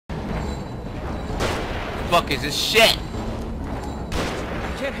fuck is this shit?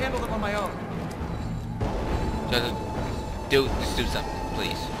 I can't handle them on my own. Just do something,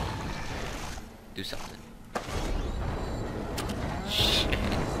 please. Do something. Shit.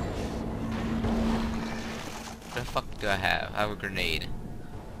 What the fuck do I have? I have a grenade.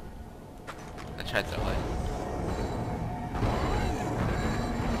 I tried to throw it.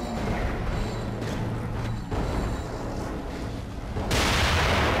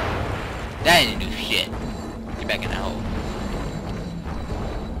 That didn't do shit. Get back in the hole.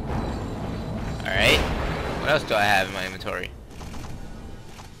 Alright. What else do I have in my inventory?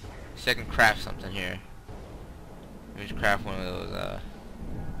 So I can craft something here. Let me just craft one of those,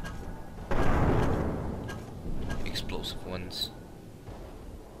 explosive ones.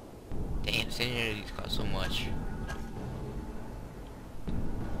 Damn, sitting here, these cost so much.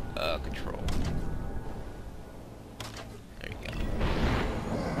 Control. There you go.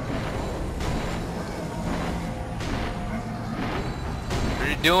 What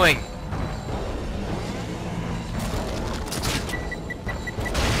are you doing?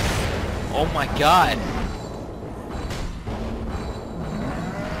 Oh my god.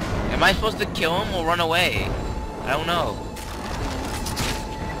 Am I supposed to kill him or run away? I don't know.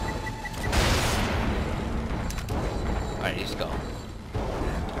 Alright, let's go.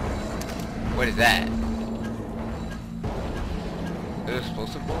 What is that? Those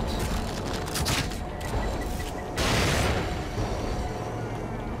explosive bolts?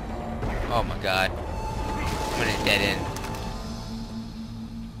 Oh my god. I'm in a dead end.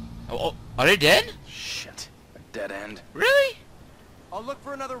 Oh, are they dead? Shit. A dead end. Really? I'll look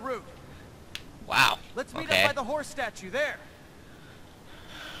for another route. Wow. Let's meet Okay. up by the horse statue there.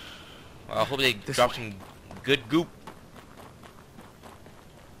 Well, I hope they This drop way. some good goop.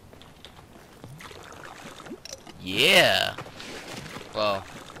 Yeah. Well,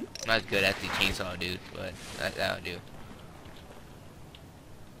 I'm not as good at the chainsaw dude, but that'll do.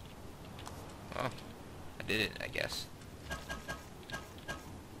 Oh, I did it, I guess.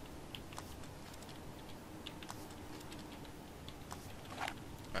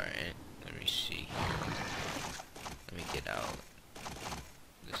 Alright, let me see. Let me get out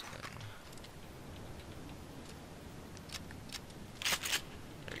this gun.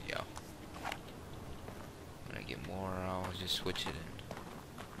 There we go. When I get more, I'll just switch it in.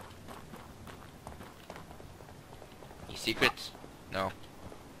 Any secrets? No.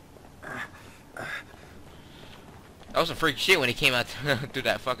 That was some freak shit when he came out through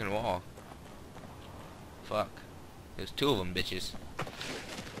that fucking wall. Fuck. There's two of them, bitches.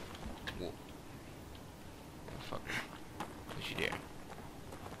 Whoa. Oh, fuck. What you dare?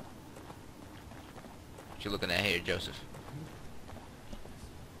 What you looking at here, Joseph?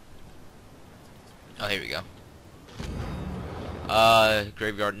 Oh, here we go.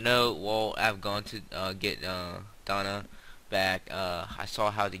 Graveyard note. Well, I've gone to get Donna back. I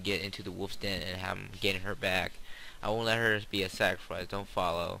saw how to get into the wolf's den and I'm getting her back. I won't let her be a sacrifice. Don't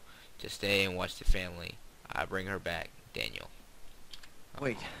follow. Just stay and watch the family. I bring her back, Daniel.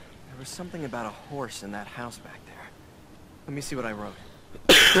 Wait, there was something about a horse in that house back there. Let me see what I wrote.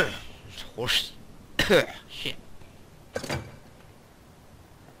 Horse. Shit.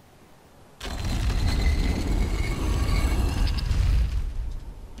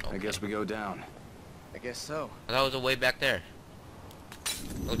 I guess we go down. I guess so. I thought it was a way back there.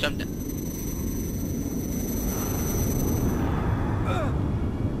 Oh, jump down.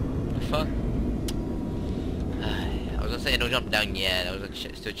 The fuck? I was gonna say don't jump down yet. I was like,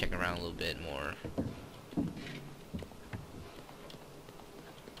 still checking around a little bit more.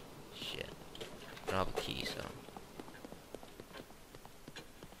 Shit. I don't have a key, so.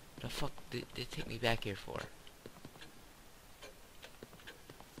 What the fuck did they take me back here for?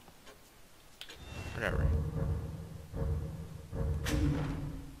 Whatever.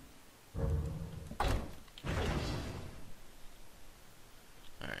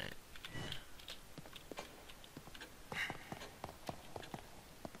 Alright.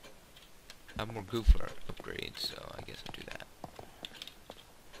 I have more goo for upgrades, so I guess I'll do that.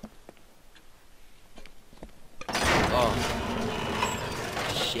 Oh.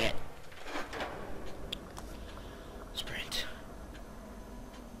 Shit. Sprint.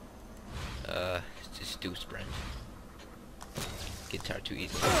 Just do sprint. Get tired too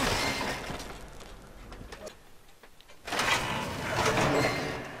easy.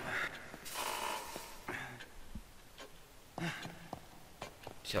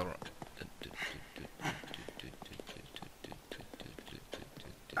 Shall run.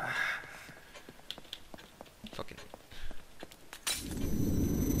 Fucking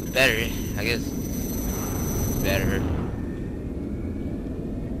better, I guess. Better.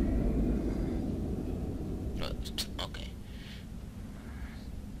 No, okay.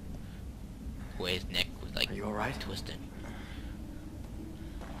 Where his neck was like Are you alright? twisted.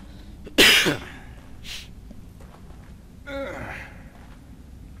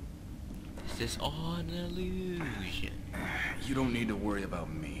 Is this all an illusion? You don't need to worry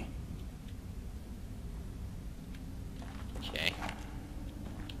about me. Okay.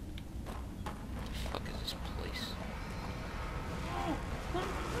 The fuck is this place?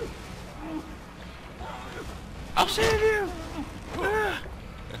 I'll save you!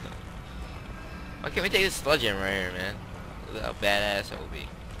 Why can't we take this sledgehammer right here, man? Look how badass that would be.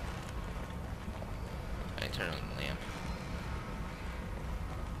 I turn on the lamp.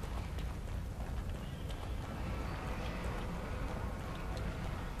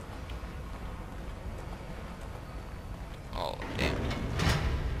 Oh, damn.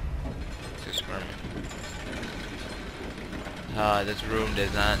 It's just squirming. Ah, this room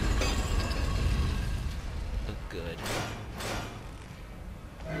does not look good.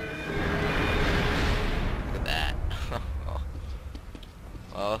 Look at that.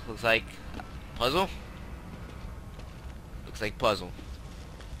 Well, looks like puzzle. Looks like puzzle.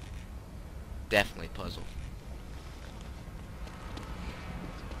 Definitely puzzle.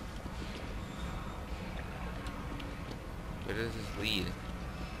 Where does this lead?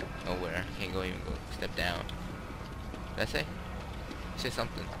 Nowhere. Can't go even go step down. Did I say? Say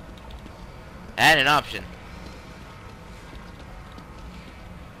something. Add an option.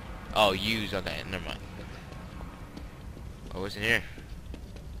 Oh, use. Okay, never mind. Oh, what's in here?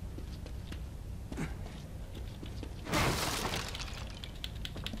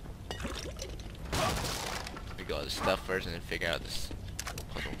 We go all this stuff first and then figure out this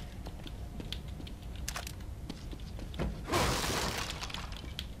puzzle.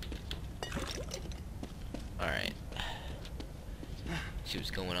 Alright. See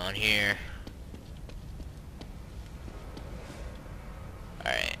what's going on here.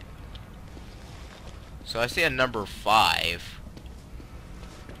 Alright. So I see a number 5.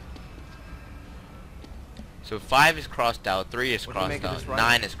 So 5 is crossed out, 3 is What do you crossed make of out, this writing?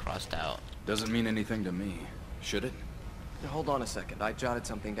 9 is crossed out. Doesn't mean anything to me, should it? Now, hold on a second. I jotted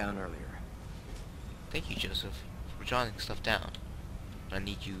something down earlier. Thank you, Joseph, for jotting stuff down. I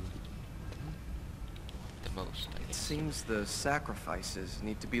need you the most, I It guess. seems the sacrifices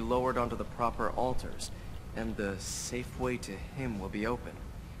need to be lowered onto the proper altars, and the safe way to him will be open.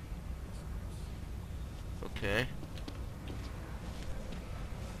 Okay.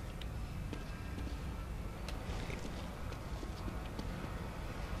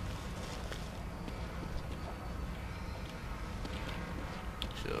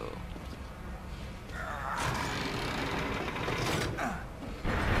 So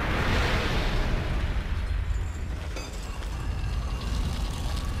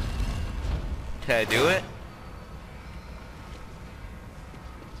can I do it?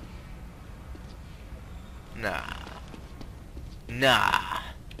 Nah. Nah.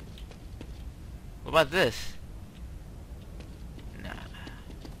 What about this? Nah.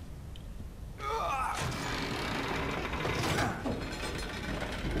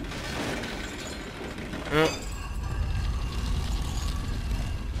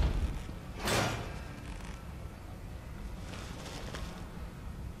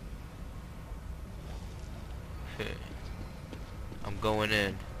 Okay. I'm going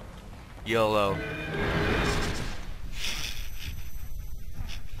in. YOLO.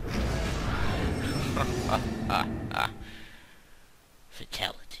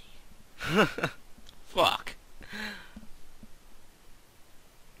 Fatality. Fuck.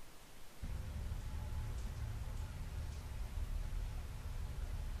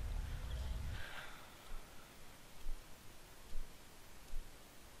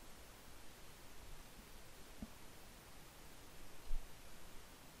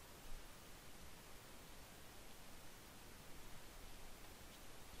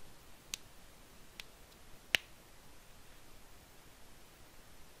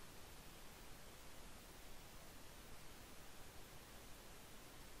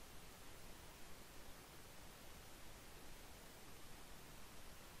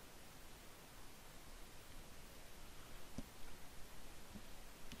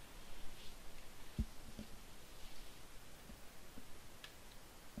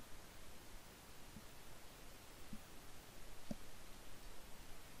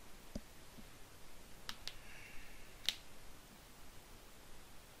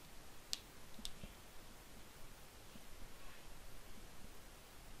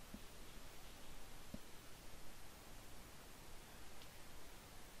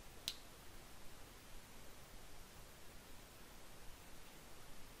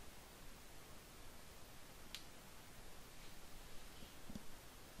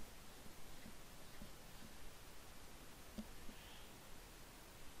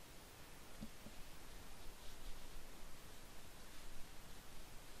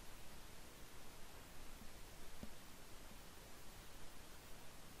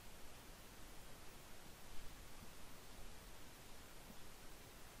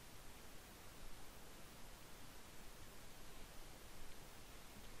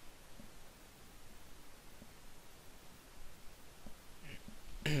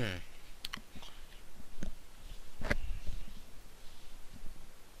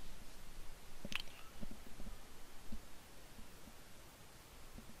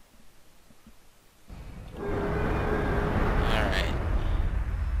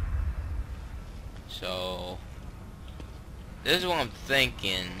 This is what I'm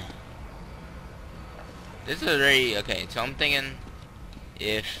thinking. This is already okay. So I'm thinking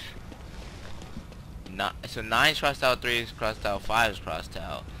if not, so 9 is crossed out, 3 is crossed out, 5 is crossed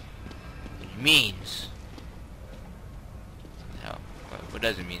out. Which means, no, what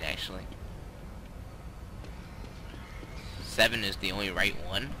does it mean actually? 7 is the only right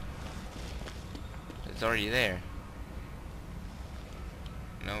one. It's already there.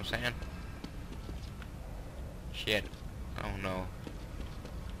 You know what I'm saying? Shit. I don't know.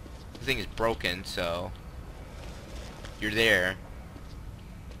 The thing is broken, so you're there.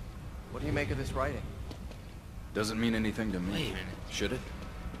 What do you make of this writing? Doesn't mean anything to me. Wait a minute. Should it?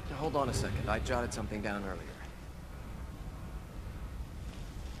 Now, hold on a second. I jotted something down earlier.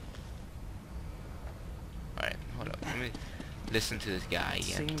 Alright, hold up. Let me listen to this guy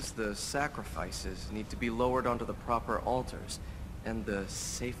again. Seems the sacrifices need to be lowered onto the proper altars, and the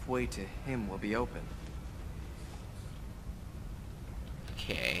safe way to him will be open.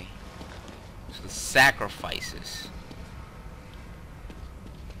 Okay. So the sacrifices.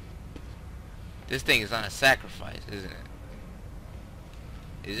 This thing is not a sacrifice, isn't it?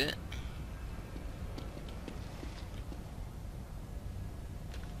 Is it?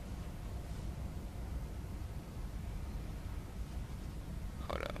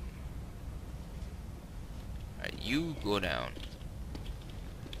 Hold up. Alright, you go down.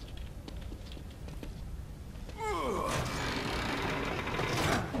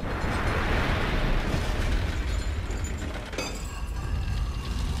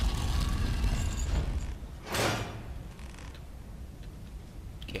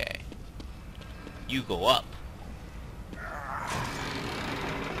 Okay. You go up.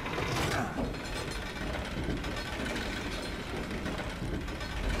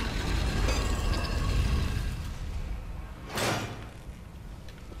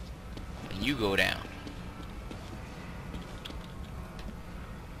 And you go down.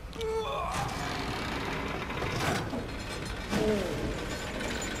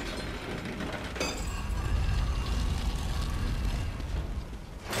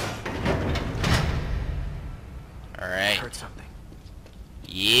 Alright. Heard something.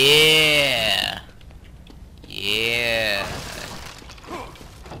 Yeah. Yeah.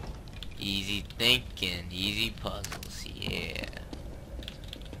 Easy thinking, easy puzzles, yeah.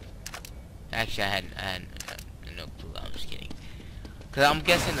 Actually, I had no clue. I'm just kidding. Cause I'm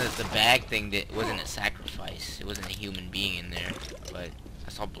guessing that the bag thing that wasn't a sacrifice. It wasn't a human being in there. But I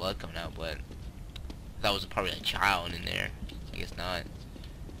saw blood coming out. But that was probably a child in there. I guess not.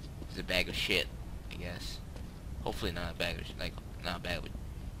 It's a bag of shit. I guess. Hopefully not a bag of like not a bag of.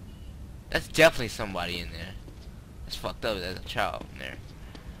 That's definitely somebody in there. That's fucked up. There's a child in there.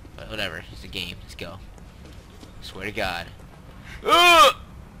 But whatever. It's a game. Let's go. Swear to God. Ugh!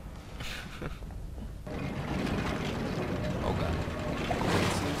 Oh God.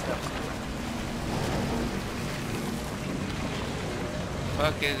 Seems that's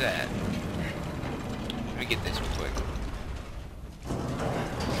Fuck is that? Let me get this real quick.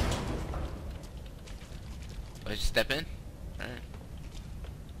 Let's step in. Alright.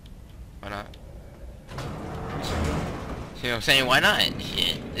 Why not? See what I'm saying? Why not?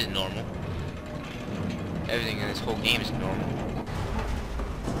 Shit, it's normal. Everything in this whole game is normal.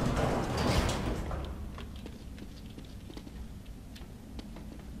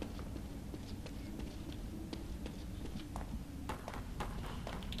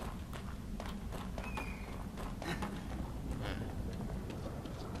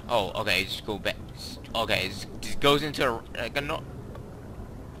 Oh, okay, just go back. Okay, just goes into a, like a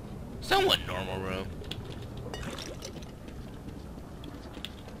somewhat normal room.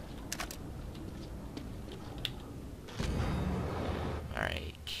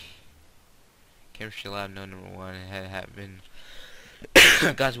 Alright. Chemistry lab no number 1. It had happened.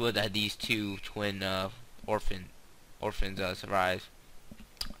 God's will that these two twin orphans survived.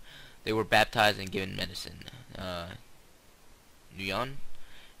 They were baptized and given medicine. Nguyen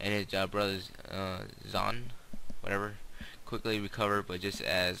and his brothers Zan, whatever, quickly recovered, but just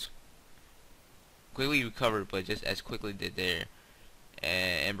as quickly did their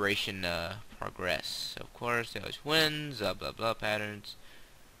emigration progress. Of course, there was twins, blah blah patterns,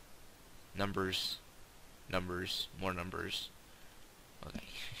 numbers, more numbers. Okay.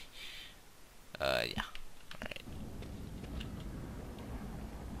 Yeah. Alright.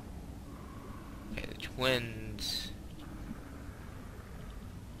 Okay, the twins.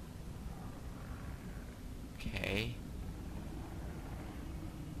 Okay.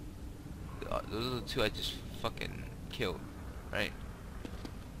 Those are the two I just fucking killed, right?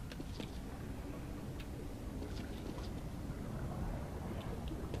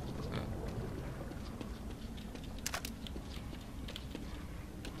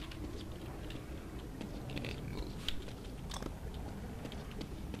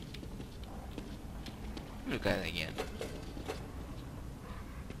 Look at that again.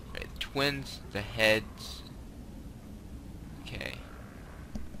 Right, twins, the heads. Okay.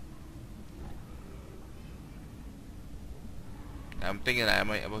 I'm thinking I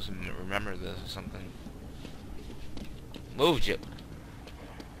might supposed to remember this or something. Move, Jacob.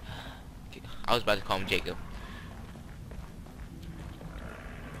 I was about to call him Jacob.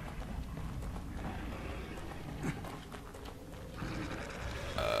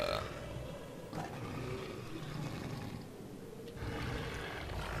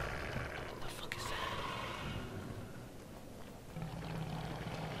 The fuck is that?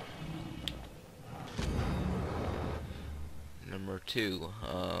 Number 2.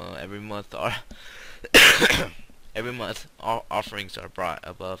 Every month our every month our offerings are brought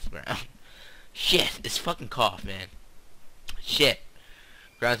above ground. Shit, this fucking cough, man. Shit.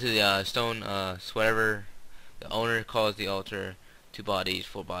 Ground to the stone, whatever the owner calls the altar. 2 bodies,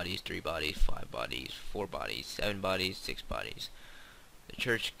 4 bodies, 3 bodies, 5 bodies, 4 bodies, 7 bodies, 6 bodies. The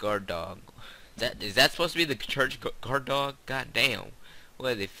church guard dog. Is that supposed to be the church guard dog? God damn.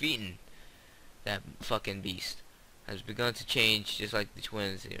 What are they feeding that fucking beast? Has begun to change just like the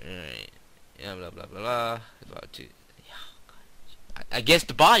twins. Yeah, blah blah blah blah. About to. I guess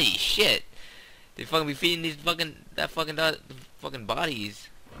the bodies. Shit. They fucking be feeding these fucking fucking bodies.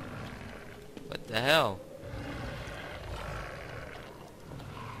 What the hell?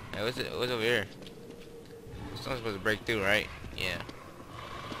 Hey, what's over here? Someone's supposed to break through, right? Yeah.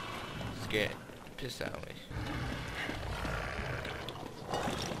 Scared. Pissed out of me.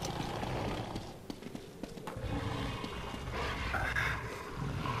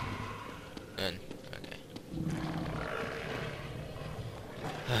 Good. Okay.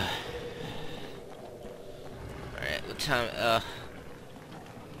 Alright, what time,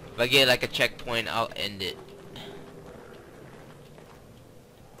 if I get like a checkpoint, I'll end it.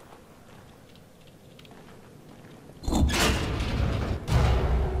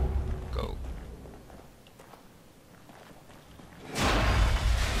 Go.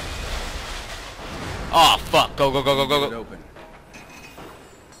 Oh fuck, go go go go go Leave it go. open.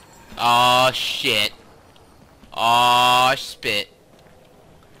 Oh shit. Oh spit.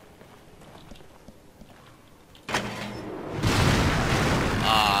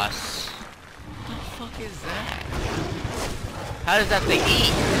 What the fuck is that? How does that thing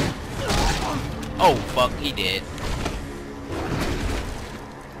eat? Oh fuck, he did.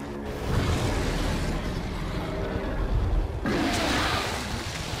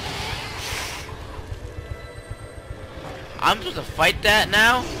 I'm supposed to fight that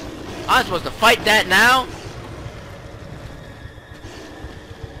now? I'm supposed to fight that now?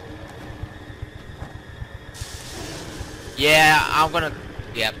 Yeah, I'm gonna.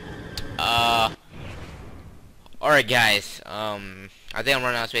 Yep. Alright, guys. I think I'm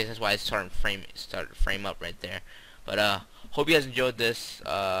running out of space. That's why I started to frame up right there. But hope you guys enjoyed this.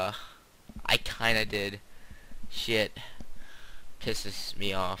 I kinda did. Shit, pisses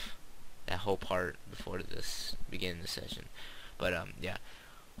me off. That whole part before this beginning the session. But yeah.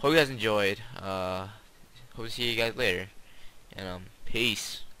 Hope you guys enjoyed. Hope to see you guys later. And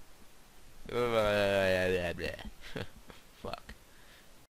peace.